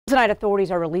Tonight,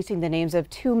 authorities are releasing the names of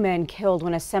two men killed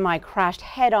when a semi crashed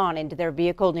head-on into their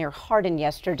vehicle near Hardin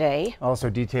yesterday. Also,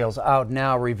 details out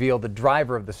now reveal the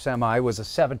driver of the semi was a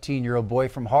 17-year-old boy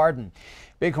from Hardin.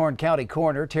 Bighorn County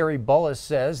Coroner Terry Bullis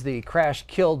says the crash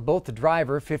killed both the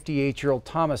driver, 58-year-old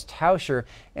Thomas Tauscher,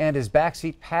 and his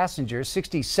backseat passenger,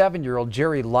 67-year-old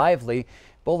Jerry Lively.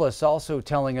 Bullis also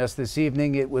telling us this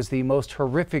evening it was the most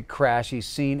horrific crash he's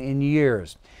seen in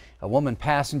years. A woman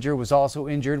passenger was also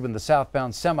injured when the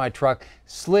southbound semi-truck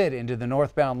slid into the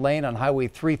northbound lane on Highway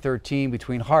 313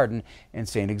 between Hardin and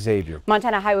St. Xavier.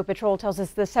 Montana Highway Patrol tells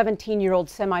us the 17-year-old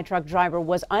semi-truck driver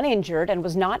was uninjured and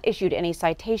was not issued any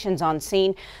citations on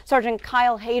scene. Sergeant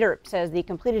Kyle Hayter says the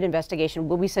completed investigation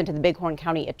will be sent to the Bighorn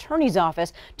County Attorney's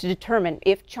Office to determine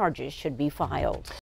if charges should be filed.